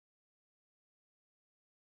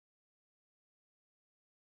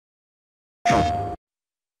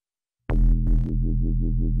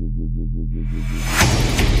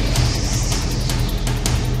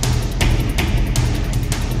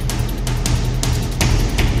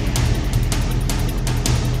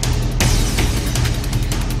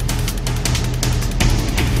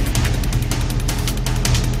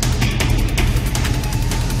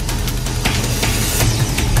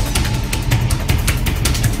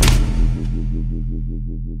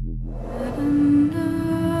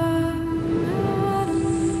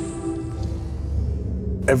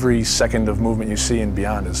Every second of movement you see and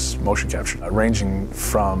beyond is motion capture, ranging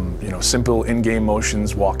from simple in-game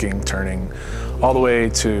motions, walking, turning, all the way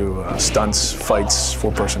to stunts, fights,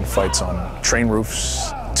 four-person fights on train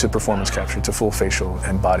roofs, to performance capture, to full facial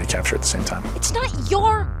and body capture at the same time. It's not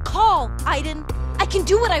your call, Aiden. I can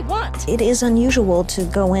do what I want. It is unusual to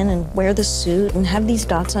go in and wear the suit and have these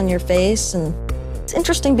dots on your face, and it's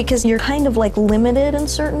interesting because you're kind of like limited in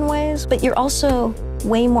certain ways, but you're also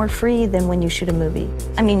way more free than when you shoot a movie.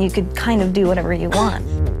 I mean, you could kind of do whatever you want.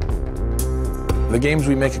 The games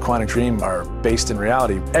we make at Quantic Dream are based in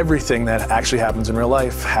reality. Everything that actually happens in real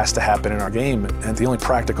life has to happen in our game, and the only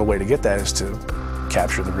practical way to get that is to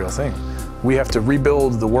capture the real thing. We have to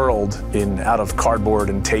rebuild the world out of cardboard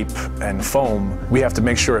and tape and foam. We have to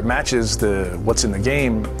make sure it matches what's in the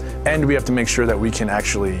game, and we have to make sure that we can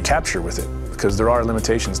actually capture with it, because there are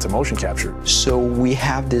limitations to motion capture. So we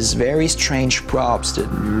have these very strange props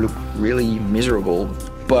that look really miserable,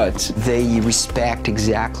 but they respect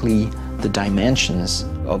exactly the dimensions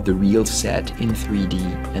of the real set in 3D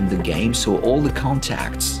and the game, so all the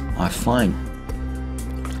contacts are fine.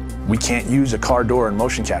 We can't use a car door in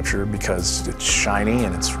motion capture because it's shiny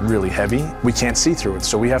and it's really heavy. We can't see through it,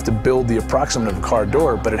 so we have to build the approximate of a car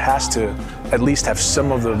door, but it has to at least have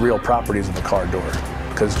some of the real properties of a car door,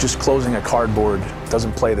 because just closing a cardboard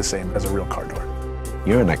doesn't play the same as a real car door.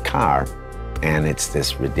 You're in a car, and it's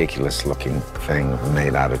this ridiculous-looking thing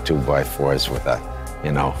made out of 2x4s with a,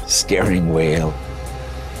 steering wheel.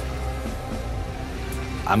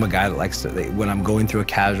 I'm a guy that likes to, when I'm going through a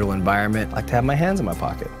casual environment, I like to have my hands in my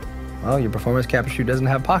pocket. Well, your performance capture suit doesn't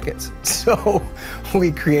have pockets. So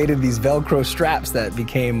we created these Velcro straps that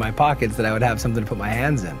became my pockets that I would have something to put my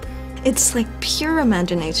hands in. It's like pure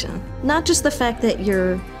imagination. Not just the fact that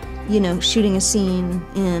you're, shooting a scene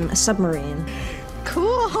in a submarine. Cool.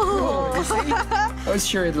 I was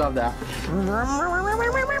sure you'd love that.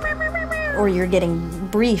 Or you're getting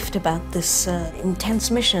briefed about this intense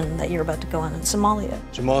mission that you're about to go on in Somalia.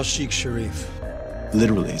 Jamal Sheikh Sharif.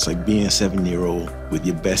 Literally, it's like being a 7-year-old with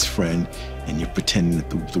your best friend and you're pretending that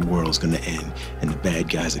the world's gonna end and the bad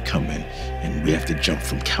guys are coming and we have to jump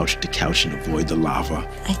from couch to couch and avoid the lava.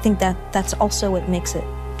 I think that's also what makes it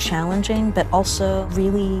challenging, but also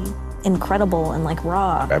really incredible and like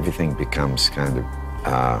raw. Everything becomes kind of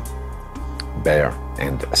bare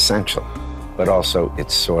and essential, but also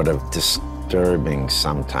it's sort of disturbing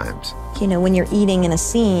sometimes. When you're eating in a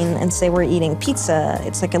scene and say we're eating pizza,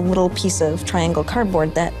 it's like a little piece of triangle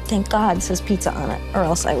cardboard that, thank God, says pizza on it, or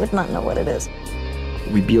else I would not know what it is.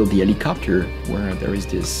 We built the helicopter where there is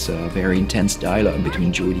this very intense dialogue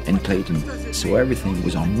between Jody and Clayton. So everything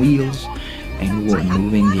was on wheels and we were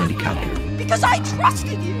moving the helicopter. Because I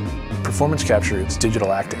trusted you! Performance capture is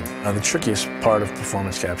digital acting. The trickiest part of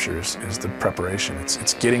performance capture is the preparation.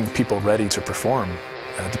 It's getting people ready to perform.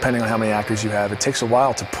 Depending on how many actors you have, it takes a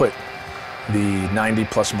while to put the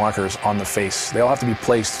 90+ markers on the face. They all have to be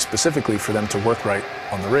placed specifically for them to work right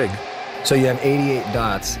on the rig. So you have 88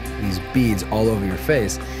 dots, these beads all over your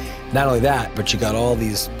face. Not only that, but you got all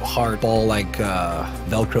these hard ball-like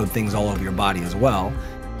Velcro things all over your body as well.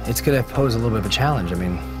 It's gonna pose a little bit of a challenge. I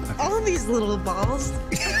mean, All of these little balls.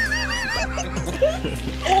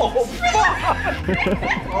 oh, fuck!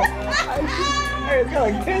 I got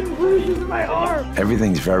like 10 bruises in my arm.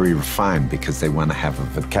 Everything's very refined because they want to have a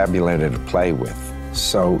vocabulary to play with.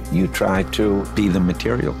 So you try to be the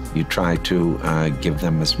material. You try to give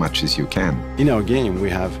them as much as you can. In our game, we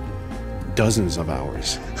have dozens of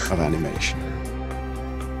hours of animation.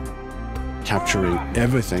 Capturing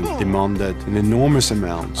everything demanded an enormous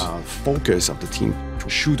amount of focus of the team. To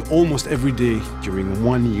shoot almost every day during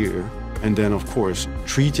 1 year, and then, of course,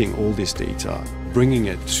 treating all this data, bringing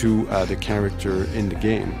it to the character in the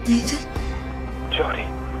game. Nathan?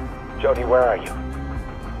 Jody, where are you?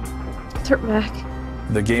 Turn back.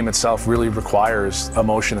 The game itself really requires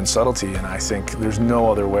emotion and subtlety, and I think there's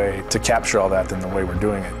no other way to capture all that than the way we're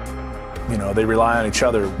doing it. They rely on each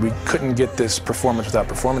other. We couldn't get this performance without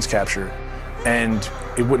performance capture, and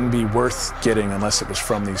it wouldn't be worth getting unless it was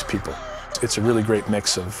from these people. It's a really great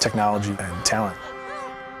mix of technology and talent.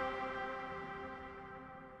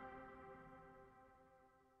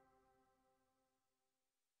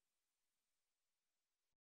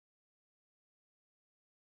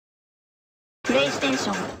 プレイステーシ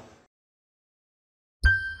ョン